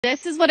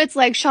This is what it's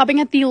like shopping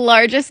at the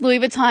largest Louis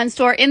Vuitton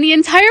store in the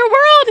entire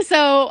world.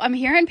 So I'm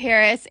here in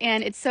Paris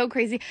and it's so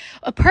crazy.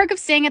 A perk of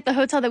staying at the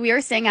hotel that we are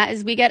staying at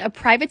is we get a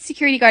private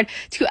security guard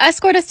to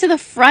escort us to the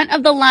front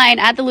of the line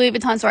at the Louis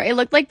Vuitton store. It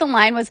looked like the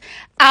line was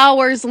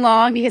hours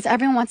long because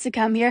everyone wants to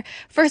come here.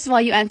 First of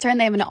all, you enter and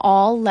they have an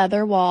all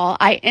leather wall.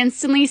 I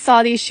instantly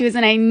saw these shoes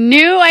and I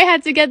knew I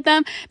had to get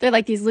them. They're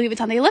like these Louis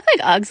Vuitton. They look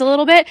like Uggs a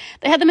little bit.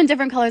 They had them in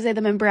different colors. They had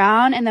them in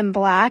brown and then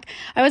black.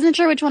 I wasn't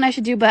sure which one I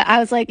should do, but I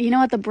was like, you know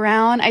what, the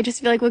brown, I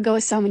just feel like would go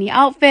with so many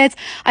outfits.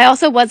 I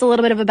also was a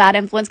little bit of a bad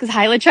influence because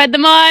Hyla tried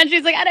them on.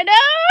 She's like, I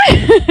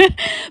don't know.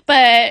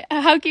 But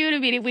how cute would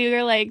it be if we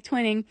were like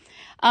twinning?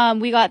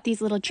 We got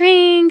these little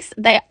drinks.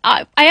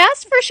 I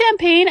asked for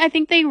champagne. I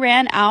think they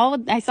ran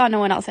out. I saw no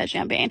one else had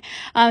champagne.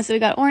 So we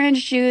got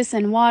orange juice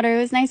and water.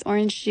 It was nice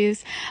orange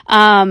juice.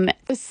 It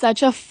was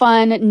such a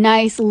fun,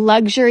 nice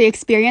luxury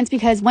experience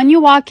because when you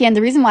walk in,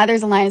 the reason why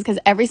there's a line is because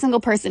every single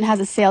person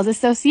has a sales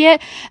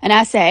associate,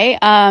 an SA,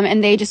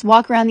 and they just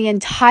walk around the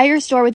entire store with